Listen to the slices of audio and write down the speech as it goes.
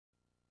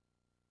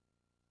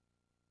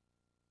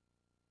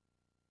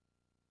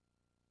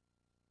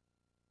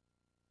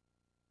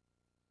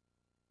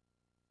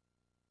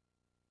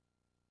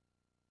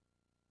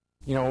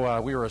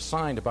We were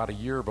assigned about a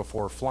year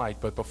before flight,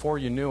 but before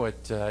you knew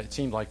it, it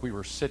seemed like we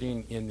were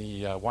sitting in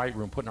the White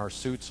Room putting our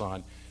suits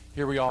on.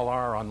 Here we all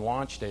are on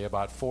launch day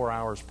about 4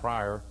 hours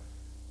prior.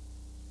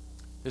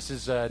 This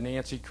is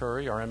Nancy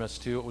Curry, our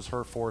MS-2. It was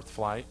her 4th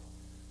flight.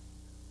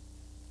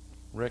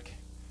 Rick,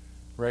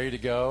 ready to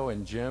go,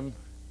 and Jim,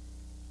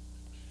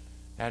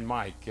 and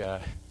Mike.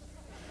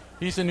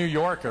 He's a New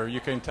Yorker, you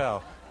can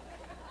tell.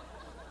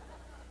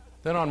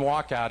 Then on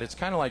walkout, it's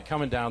kind of like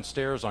coming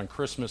downstairs on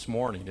Christmas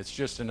morning. It's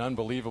just an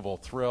unbelievable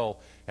thrill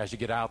as you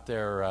get out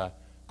there. Of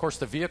course,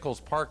 the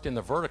vehicle's parked in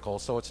the vertical,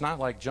 so it's not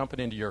like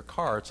jumping into your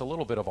car. It's a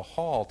little bit of a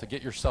haul to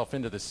get yourself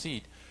into the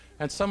seat.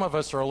 And some of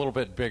us are a little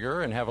bit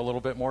bigger and have a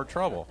little bit more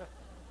trouble.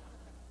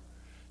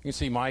 You can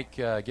see Mike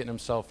getting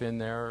himself in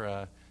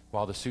there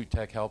while the suit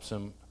tech helps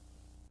him.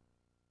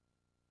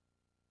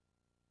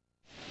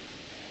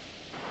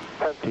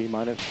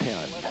 T-minus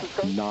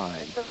 10, 9,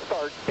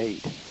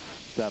 8,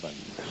 7,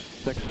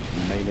 6,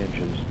 main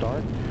engine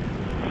start,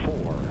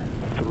 4,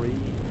 3,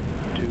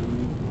 2,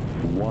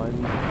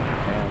 1,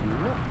 and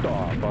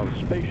liftoff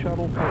of Space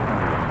Shuttle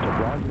Columbia to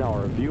broaden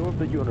our view of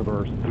the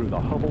universe through the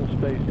Hubble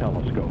Space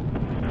Telescope.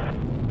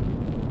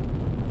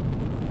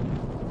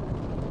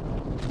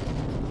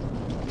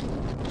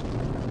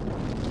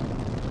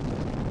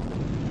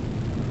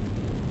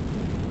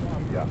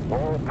 Columbia,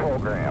 roll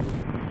program.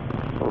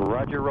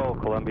 Roger, roll,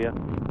 Columbia.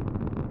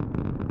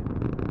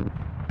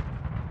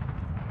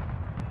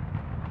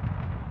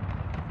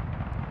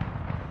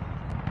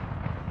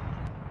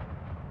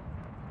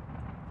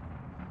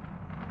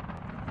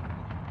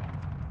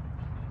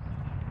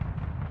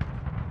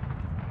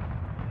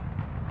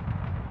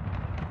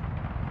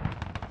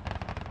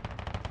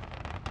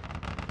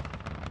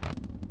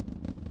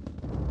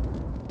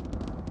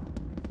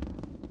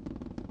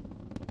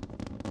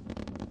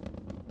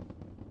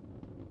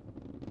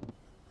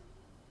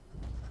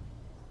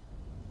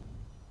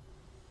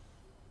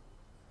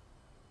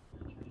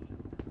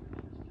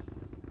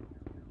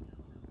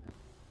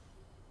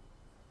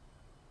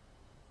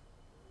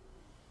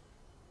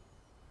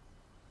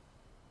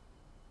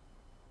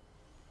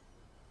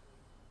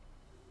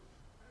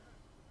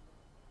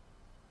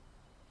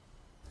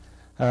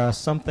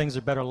 Some things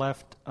are better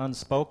left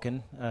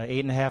unspoken.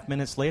 8.5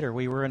 minutes later,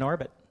 we were in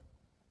orbit.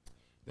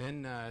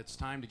 Then it's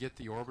time to get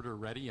the orbiter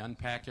ready,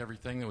 unpack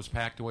everything that was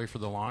packed away for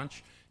the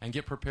launch, and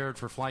get prepared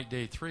for Flight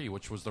Day 3,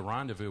 which was the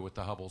rendezvous with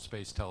the Hubble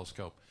Space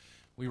Telescope.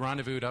 We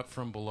rendezvoused up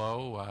from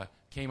below,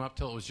 came up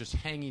till it was just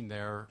hanging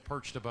there,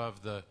 perched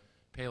above the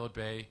payload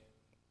bay.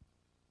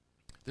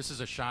 This is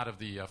a shot of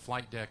the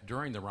flight deck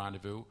during the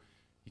rendezvous.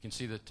 You can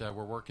see that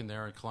we're working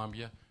there in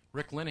Columbia.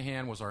 Rick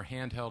Linehan was our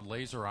handheld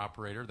laser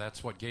operator.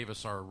 That's what gave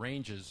us our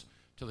ranges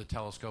to the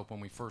telescope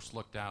when we first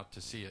looked out to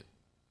see it.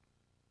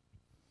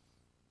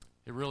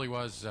 It really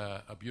was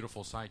a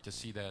beautiful sight to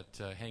see that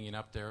hanging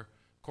up there.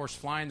 Of course,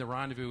 flying the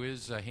rendezvous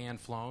is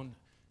hand-flown.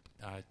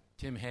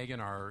 Tim Hagen,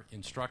 our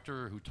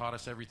instructor who taught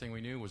us everything we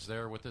knew, was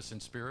there with us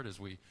in spirit as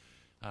we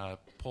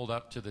pulled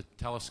up to the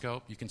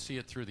telescope. You can see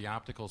it through the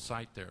optical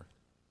sight there.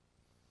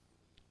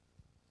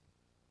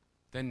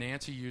 Then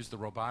Nancy used the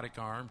robotic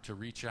arm to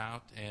reach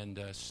out and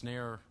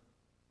snare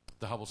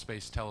the Hubble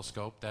Space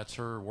Telescope. That's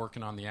her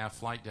working on the aft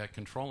flight deck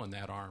controlling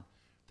that arm.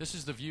 This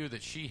is the view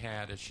that she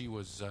had as she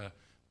was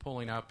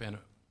pulling up and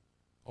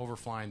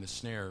overflying the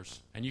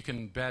snares. And you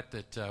can bet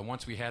that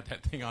once we had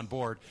that thing on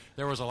board,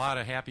 there was a lot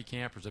of happy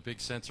campers, a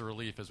big sense of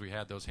relief as we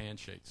had those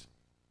handshakes.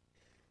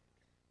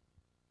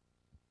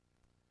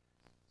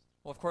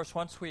 Well, of course,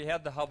 once we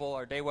had the Hubble,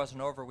 our day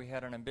wasn't over. We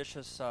had an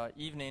ambitious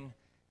evening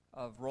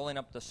of rolling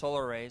up the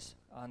solar arrays.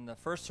 On the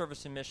first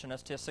servicing mission,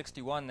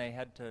 STS-109, they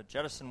had to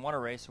jettison one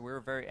array, so we were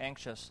very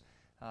anxious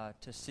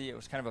to see. It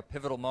was kind of a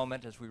pivotal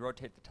moment as we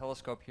rotate the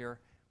telescope here.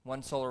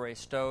 One solar array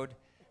stowed,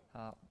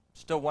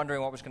 still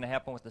wondering what was going to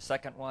happen with the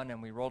second one, and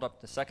we rolled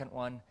up the second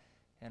one,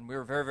 and we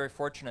were very, very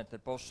fortunate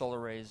that both solar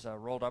arrays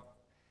rolled up.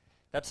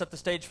 That set the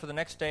stage for the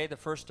next day, the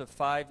first of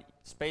 5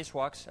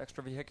 spacewalks,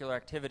 extravehicular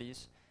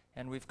activities,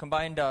 and we've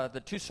combined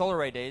the 2 solar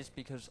array days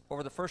because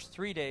over the first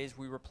 3 days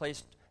we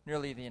replaced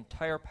nearly the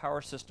entire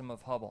power system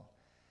of Hubble.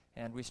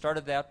 And we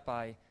started that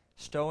by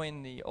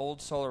stowing the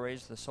old solar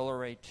arrays, the Solar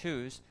Array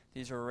 2s.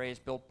 These are arrays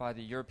built by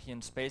the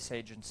European Space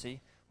Agency,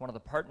 one of the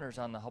partners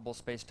on the Hubble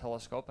Space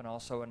Telescope and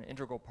also an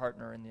integral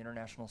partner in the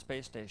International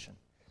Space Station.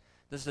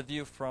 This is a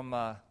view from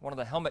one of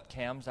the helmet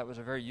cams. That was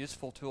a very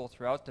useful tool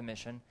throughout the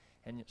mission,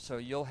 and so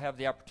you'll have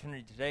the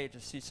opportunity today to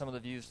see some of the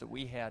views that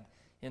we had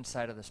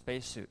inside of the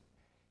spacesuit.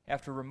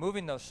 After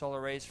removing those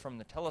solar arrays from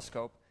the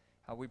telescope,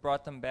 we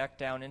brought them back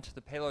down into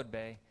the payload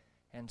bay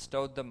and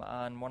stowed them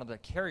on one of the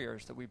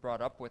carriers that we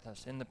brought up with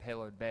us in the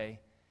payload bay.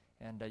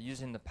 And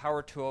using the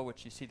power tool,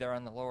 which you see there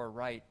on the lower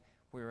right,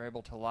 we were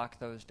able to lock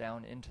those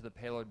down into the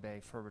payload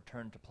bay for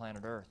return to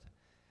planet Earth.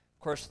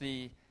 Of course,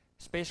 the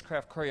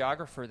spacecraft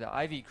choreographer,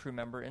 the IV crew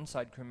member,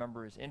 inside crew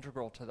member, is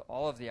integral to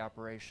all of the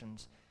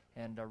operations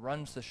and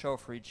runs the show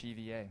for each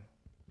EVA.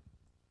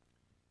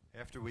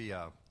 After we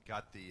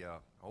got the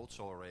old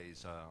solar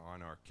arrays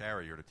on our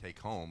carrier to take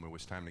home, it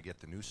was time to get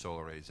the new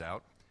solar arrays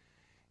out.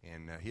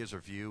 And here's a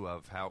view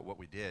of what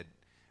we did.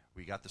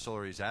 We got the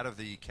solar arrays out of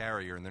the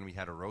carrier, and then we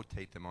had to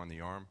rotate them on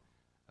the arm.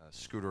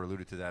 Scooter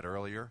alluded to that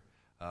earlier.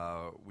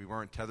 We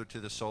weren't tethered to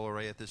the solar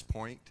array at this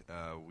point.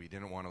 We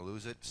didn't want to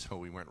lose it, so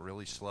we went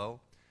really slow.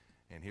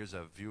 And here's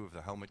a view of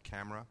the helmet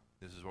camera.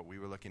 This is what we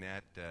were looking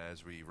at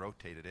as we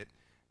rotated it,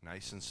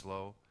 nice and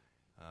slow,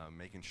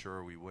 making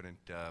sure we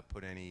wouldn't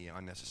put any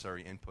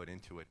unnecessary input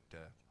into it,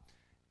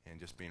 and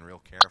just being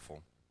real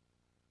careful.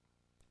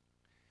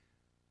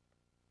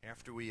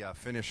 After we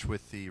finished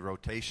with the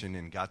rotation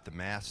and got the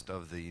mast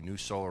of the new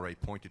solar array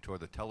pointed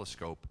toward the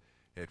telescope,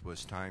 it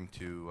was time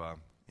to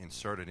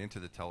insert it into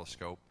the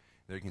telescope.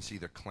 There you can see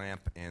the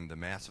clamp and the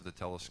mass of the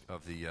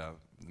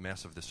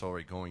mass of the solar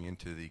array going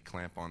into the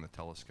clamp on the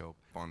telescope,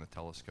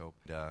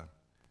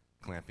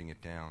 clamping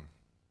it down.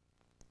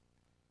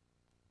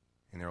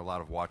 And there were a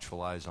lot of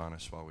watchful eyes on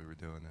us while we were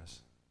doing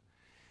this.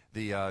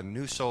 The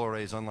new solar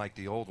arrays, unlike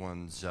the old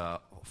ones,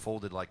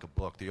 folded like a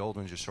book. The old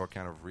ones just sort of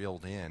kind of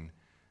reeled in.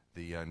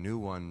 The new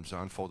ones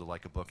unfolded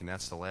like a book, and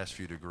that's the last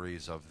few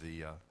degrees of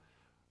the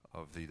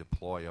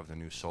deploy of the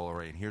new solar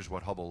array. And here's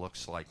what Hubble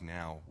looks like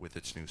now with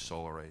its new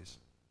solar arrays.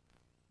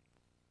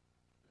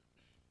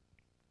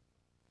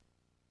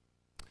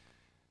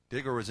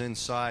 Digger was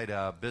inside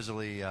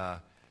busily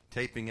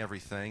taping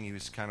everything. He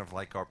was kind of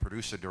like our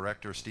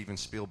producer-director, Steven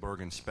Spielberg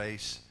in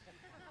space,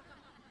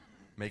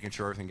 making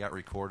sure everything got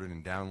recorded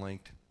and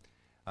downlinked.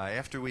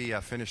 After we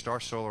finished our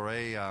solar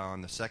array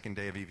on the second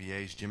day of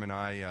EVAs, Jim and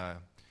I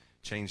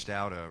changed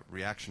out a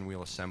reaction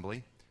wheel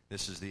assembly.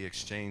 This is the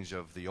exchange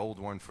of the old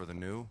one for the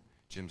new.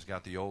 Jim's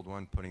got the old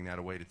one, putting that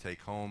away to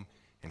take home,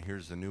 and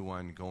here's the new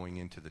one going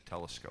into the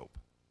telescope.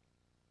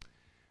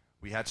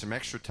 We had some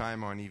extra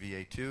time on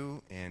EVA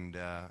 2, and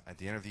at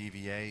the end of the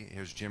EVA,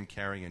 here's Jim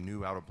carrying a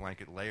new outer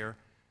blanket layer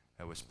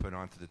that was put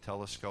onto the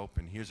telescope,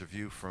 and here's a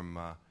view from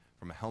a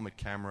helmet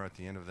camera at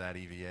the end of that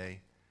EVA,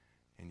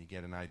 and you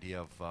get an idea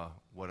of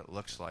what it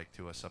looks like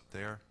to us up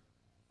there,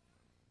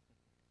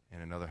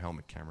 and another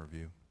helmet camera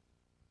view.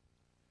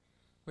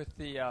 With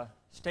the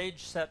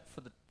stage set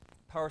for the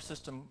power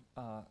system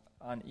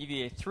on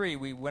EVA 3,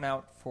 we went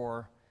out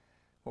for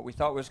what we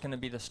thought was going to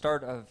be the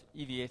start of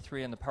EVA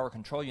 3 and the power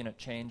control unit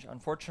change.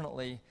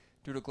 Unfortunately,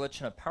 due to a glitch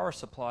in a power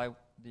supply,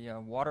 the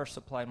water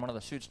supply in one of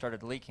the suits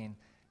started leaking,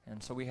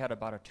 and so we had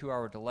about a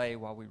 2-hour delay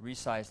while we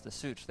resized the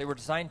suits. They were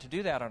designed to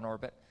do that on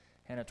orbit,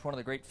 and it's one of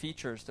the great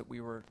features that we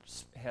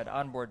had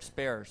onboard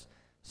spares.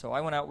 So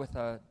I went out with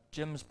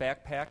Jim's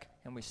backpack,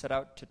 and we set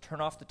out to turn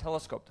off the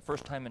telescope, the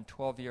first time in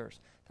 12 years.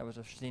 That was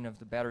a scene of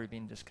the battery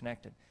being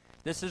disconnected.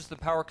 This is the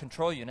power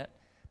control unit.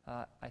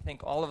 I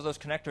think all of those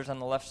connectors on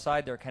the left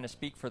side there kind of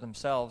speak for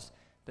themselves,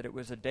 that it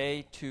was a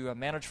day to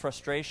manage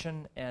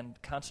frustration and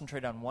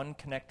concentrate on one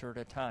connector at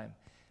a time.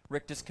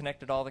 Rick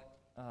disconnected all the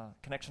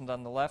connections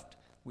on the left.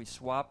 We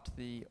swapped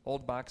the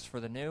old box for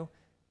the new.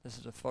 This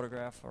is a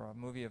photograph or a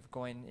movie of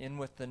going in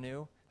with the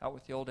new, out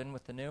with the old, in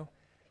with the new.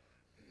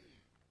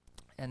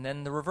 And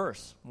then the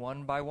reverse,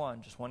 one by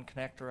one, just one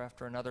connector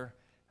after another,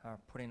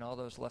 putting all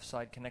those left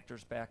side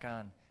connectors back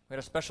on. We had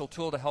a special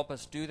tool to help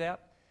us do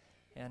that,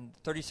 and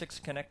 36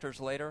 connectors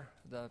later,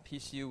 the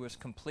PCU was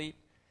complete.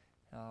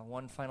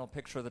 One final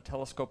picture of the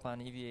telescope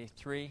on EVA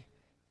 3,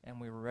 and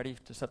we were ready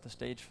to set the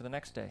stage for the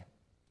next day.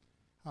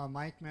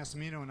 Mike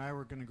Massimino and I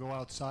were going to go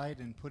outside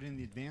and put in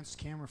the advanced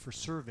camera for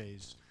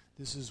surveys.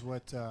 This is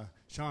what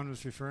Sean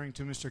was referring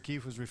to, Mr.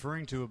 Keefe was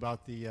referring to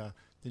about the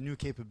new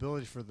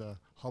capability for the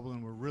Hubble,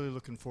 and we're really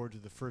looking forward to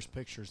the first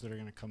pictures that are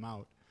going to come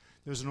out.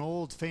 There's an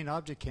old faint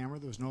object camera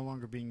that was no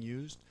longer being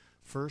used.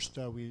 First,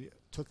 we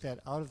took that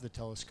out of the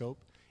telescope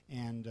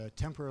and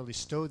temporarily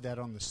stowed that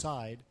on the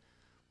side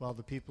while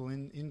the people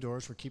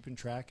indoors were keeping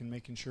track and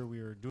making sure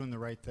we were doing the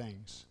right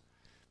things.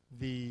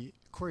 The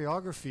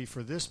choreography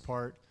for this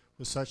part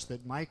was such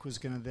that Mike was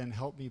going to then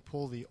help me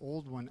pull the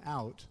old one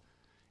out,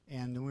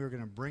 and then we were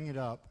going to bring it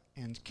up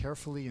and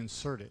carefully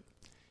insert it.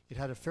 It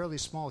had a fairly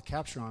small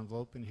capture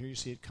envelope, and here you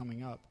see it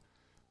coming up.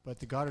 But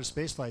the Goddard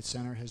Space Flight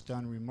Center has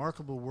done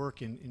remarkable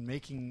work in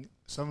making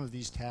some of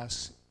these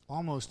tasks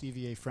almost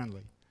EVA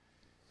friendly.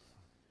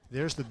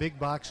 There's the big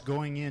box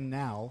going in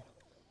now,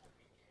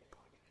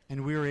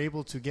 and we were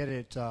able to get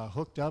it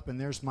hooked up,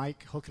 and there's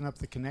Mike hooking up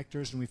the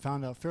connectors, and we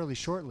found out fairly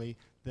shortly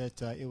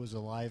that it was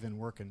alive and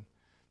working.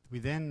 We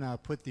then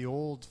put the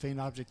old faint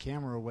object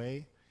camera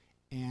away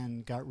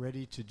and got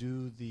ready to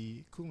do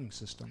the cooling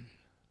system.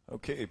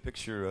 Okay, a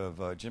picture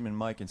of Jim and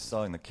Mike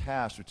installing the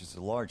cache, which is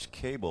a large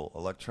cable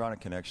electronic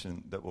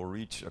connection that will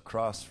reach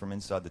across from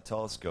inside the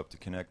telescope to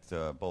connect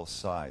both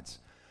sides.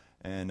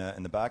 And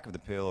in the back of the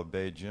payload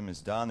bay, Jim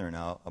is down there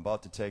now,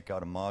 about to take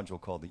out a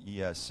module called the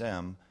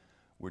ESM,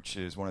 which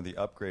is one of the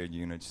upgrade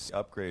units.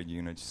 Upgrade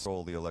units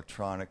control the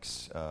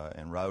electronics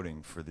and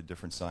routing for the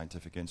different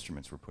scientific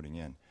instruments we're putting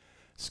in.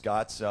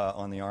 Scott's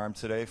on the arm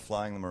today,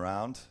 flying them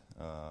around.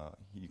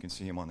 You can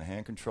see him on the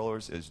hand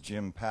controllers as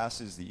Jim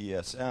passes the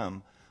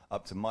ESM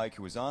up to Mike,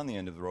 who is on the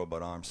end of the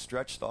robot arm,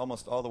 stretched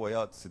almost all the way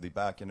out to the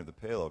back end of the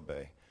payload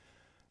bay.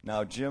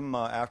 Now Jim,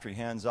 after he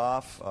hands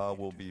off,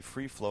 will be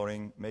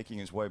free-floating, making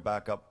his way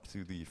back up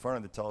to the front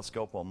of the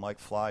telescope while Mike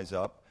flies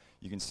up.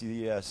 You can see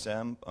the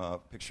ESM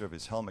picture of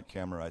his helmet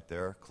camera right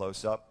there,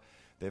 close up.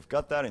 They've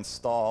got that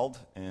installed,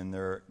 and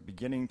they're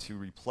beginning to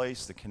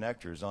replace the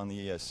connectors on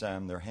the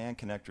ESM. They're hand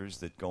connectors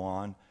that go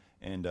on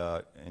and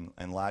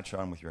latch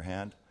on with your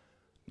hand.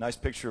 Nice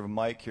picture of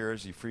Mike here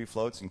as he free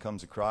floats and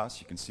comes across.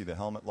 You can see the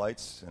helmet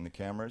lights and the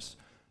cameras,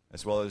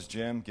 as well as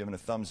Jim giving a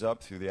thumbs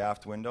up through the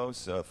aft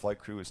windows. Flight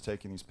crew is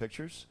taking these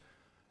pictures.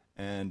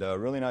 And a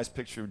really nice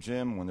picture of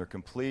Jim when they're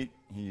complete.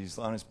 He's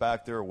on his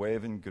back there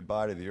waving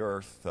goodbye to the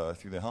Earth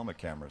through the helmet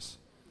cameras.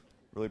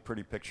 Really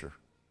pretty picture.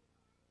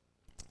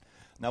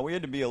 Now, we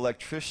had to be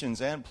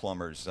electricians and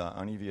plumbers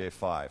on EVA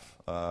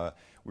 5.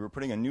 We were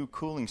putting a new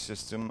cooling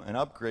system, an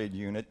upgrade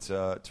unit,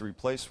 to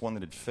replace one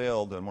that had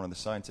failed on one of the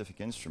scientific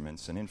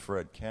instruments, an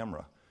infrared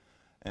camera.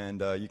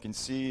 And you can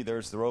see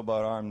there's the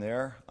robot arm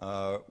there.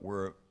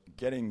 We're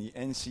getting the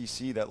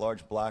NCC, that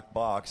large black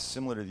box,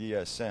 similar to the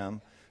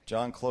ESM.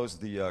 John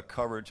closed the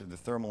coverage of the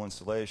thermal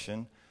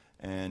insulation,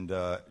 and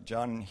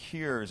John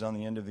here is on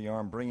the end of the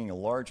arm bringing a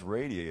large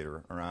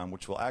radiator around,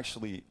 which will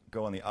actually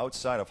go on the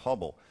outside of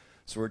Hubble.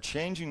 So we're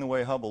changing the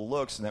way Hubble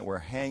looks in that we're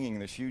hanging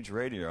this huge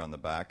radiator on the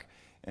back.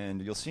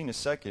 And you'll see in a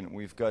second,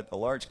 we've got a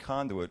large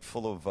conduit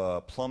full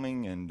of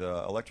plumbing and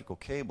electrical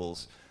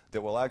cables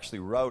that will actually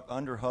route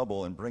under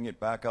Hubble and bring it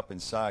back up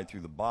inside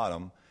through the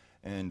bottom.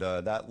 And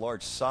that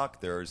large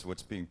sock there is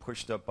what's being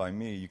pushed up by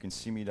me. You can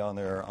see me down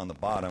there on the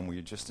bottom.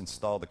 We just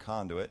installed the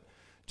conduit.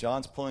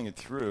 John's pulling it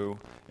through,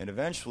 and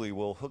eventually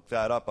we'll hook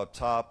that up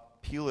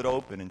top, peel it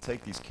open, and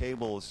take these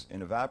cables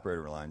and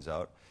evaporator lines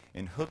out,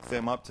 and hook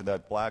them up to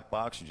that black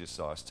box you just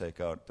saw us take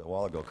out a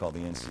while ago called the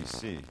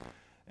NCC.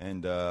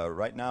 And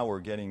right now we're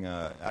getting,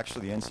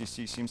 actually the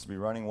NCC seems to be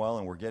running well,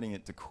 and we're getting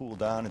it to cool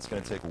down. It's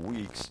going to take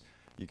weeks.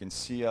 You can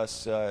see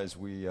us as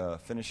we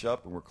finish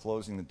up, and we're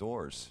closing the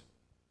doors.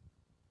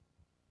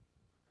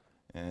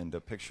 And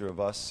a picture of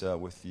us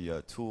with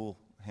the tool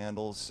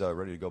handles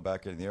ready to go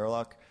back into the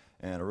airlock.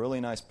 And a really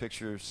nice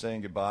picture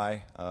saying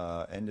goodbye,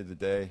 end of the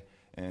day,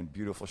 and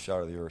beautiful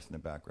shot of the Earth in the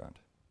background.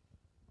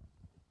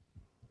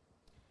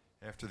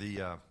 After the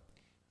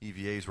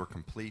EVAs were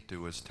complete, it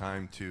was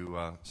time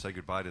to say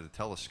goodbye to the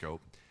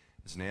telescope.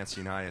 As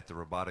Nancy and I at the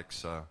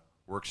robotics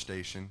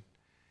workstation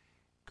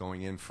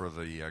going in for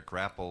the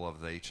grapple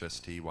of the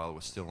HST while it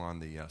was still on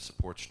the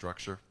support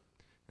structure.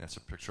 That's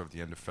a picture of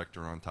the end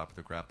effector on top of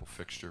the grapple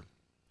fixture.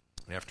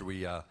 After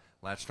we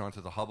latched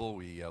onto the Hubble,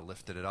 we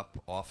lifted it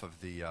up off of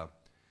the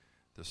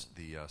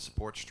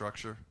support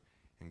structure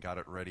and got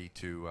it ready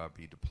to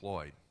be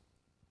deployed.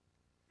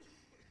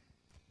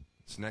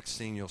 This next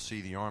scene, you'll see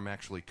the arm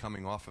actually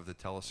coming off of the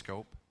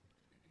telescope,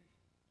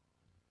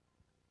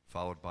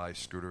 followed by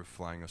Scooter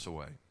flying us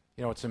away.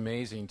 You know, it's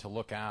amazing to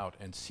look out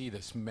and see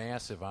this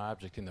massive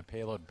object in the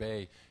payload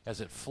bay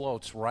as it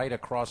floats right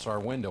across our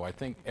window. I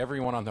think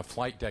everyone on the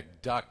flight deck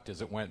ducked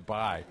as it went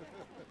by.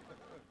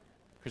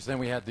 Because then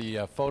we had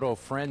the photo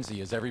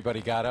frenzy as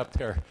everybody got up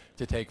there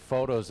to take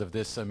photos of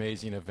this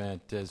amazing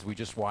event as we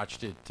just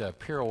watched it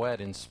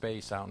pirouette in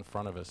space out in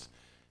front of us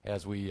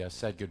as we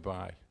said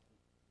goodbye.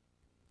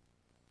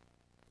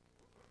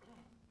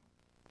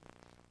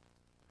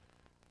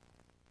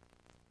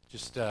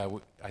 Just,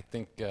 I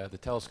think the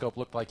telescope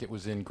looked like it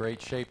was in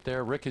great shape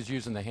there. Rick is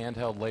using the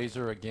handheld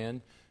laser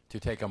again to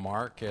take a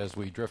mark as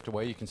we drift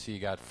away. You can see you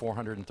got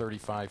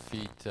 435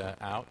 feet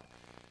out.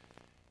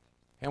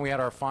 And we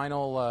had our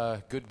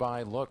final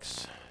goodbye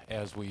looks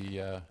as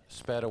we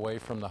sped away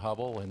from the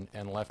Hubble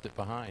and left it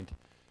behind.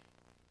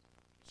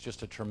 It's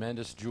just a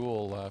tremendous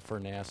jewel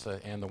for NASA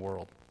and the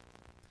world.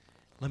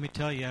 Let me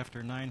tell you,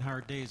 after 9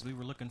 hard days, we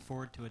were looking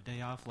forward to a day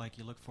off like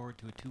you look forward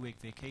to a 2-week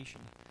vacation.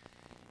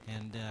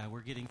 And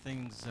we're getting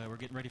things, we're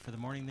getting ready for the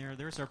morning there.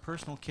 There's our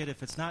personal kit.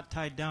 If it's not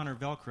tied down or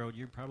Velcroed,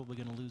 you're probably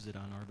going to lose it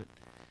on orbit.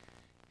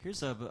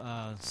 Here's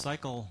a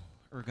cycle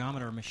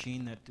ergometer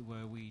machine that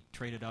we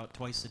traded out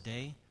twice a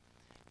day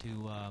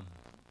to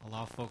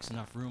allow folks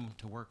enough room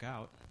to work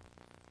out.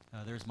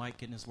 There's Mike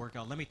getting his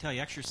workout. Let me tell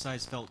you,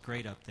 exercise felt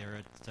great up there.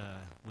 It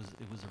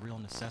was a real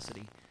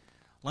necessity.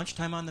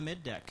 Lunchtime on the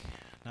mid-deck.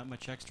 Not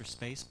much extra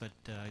space, but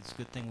it's a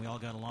good thing we all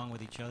got along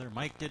with each other.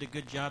 Mike did a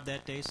good job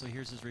that day, so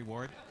here's his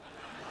reward.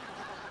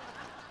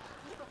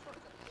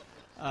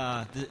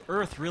 The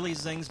Earth really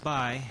zings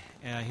by.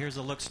 Here's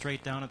a look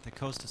straight down at the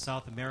coast of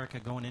South America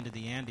going into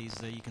the Andes.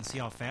 You can see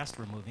how fast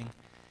we're moving,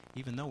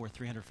 even though we're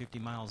 350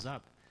 miles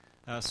up.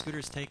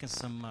 Scooter's taking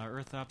some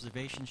Earth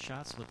observation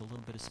shots with a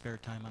little bit of spare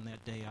time on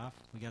that day off.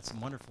 We got some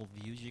wonderful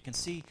views. You can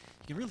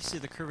really see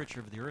the curvature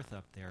of the Earth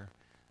up there,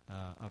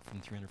 up from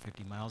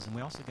 350 miles. And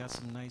we also got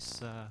some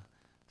nice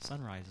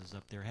sunrises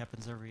up there.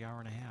 Happens every hour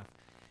and a half.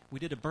 We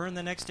did a burn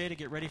the next day to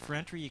get ready for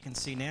entry. You can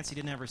see Nancy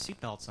didn't have her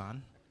seatbelts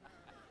on.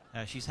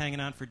 She's hanging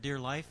on for dear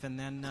life, and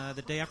then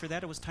the day after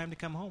that, it was time to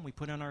come home. We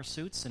put on our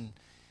suits and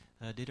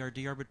did our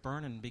deorbit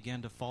burn and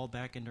began to fall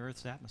back into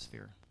Earth's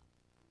atmosphere.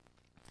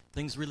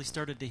 Things really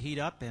started to heat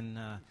up and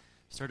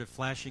started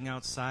flashing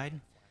outside.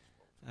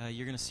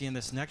 You're going to see in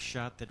this next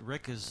shot that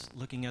Rick is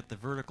looking at the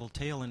vertical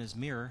tail in his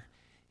mirror.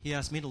 He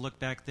asked me to look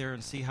back there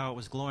and see how it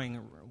was glowing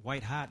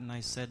white hot, and I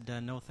said,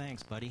 no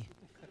thanks, buddy.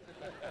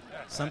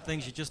 Some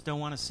things you just don't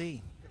want to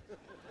see.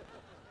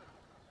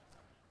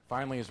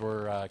 Finally, as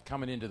we're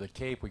coming into the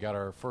Cape, we got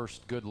our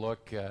first good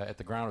look at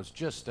the ground. It was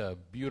just a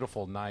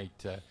beautiful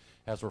night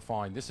as we're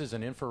falling. This is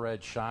an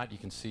infrared shot. You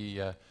can see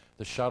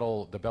the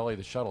shuttle, the belly of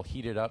the shuttle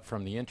heated up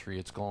from the entry.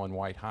 It's glowing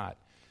white hot.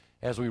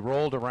 As we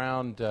rolled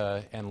around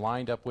and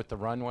lined up with the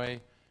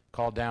runway,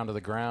 called down to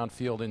the ground,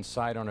 field in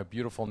sight on a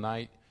beautiful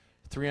night.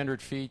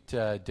 300 feet,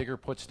 Digger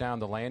puts down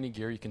the landing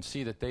gear. You can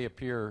see that they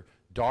appear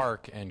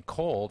dark and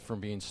cold from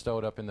being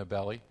stowed up in the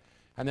belly.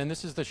 And then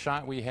this is the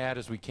shot we had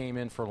as we came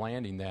in for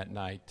landing that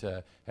night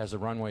as the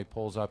runway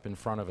pulls up in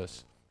front of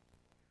us.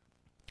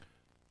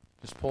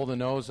 Just pull the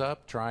nose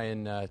up, try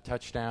and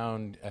touch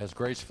down as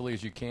gracefully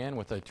as you can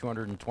with a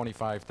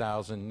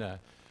 225,000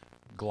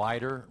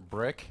 glider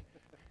brick.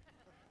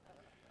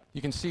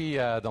 You can see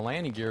the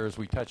landing gear as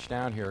we touch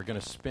down here are going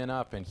to spin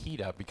up and heat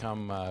up,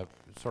 become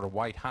sort of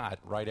white hot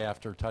right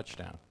after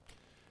touchdown.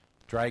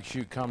 Drag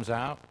chute comes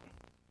out.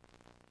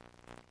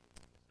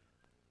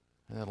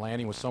 And the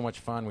landing was so much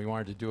fun, we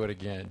wanted to do it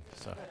again.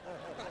 So.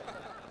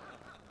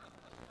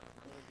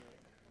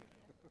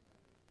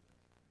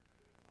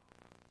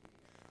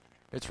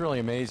 It's really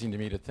amazing to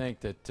me to think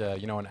that,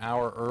 an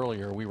hour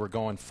earlier we were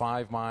going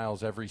 5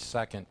 miles every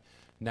second.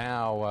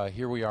 Now,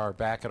 here we are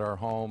back at our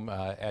home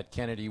at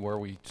Kennedy where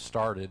we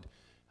started,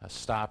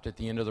 stopped at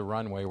the end of the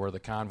runway where the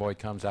convoy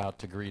comes out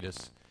to greet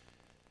us.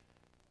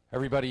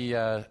 Everybody,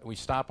 we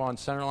stop on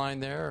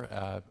centerline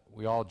there.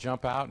 We all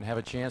jump out and have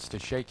a chance to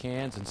shake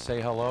hands and say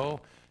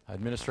hello.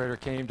 Administrator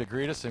came to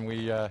greet us, and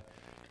we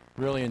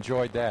really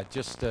enjoyed that.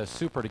 Just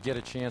super to get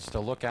a chance to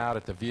look out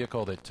at the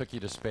vehicle that took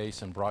you to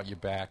space and brought you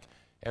back.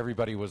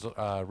 Everybody was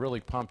really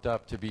pumped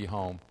up to be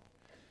home.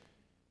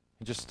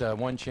 And just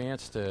one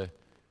chance to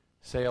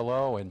say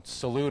hello and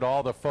salute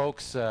all the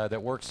folks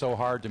that worked so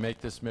hard to make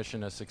this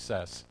mission a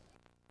success.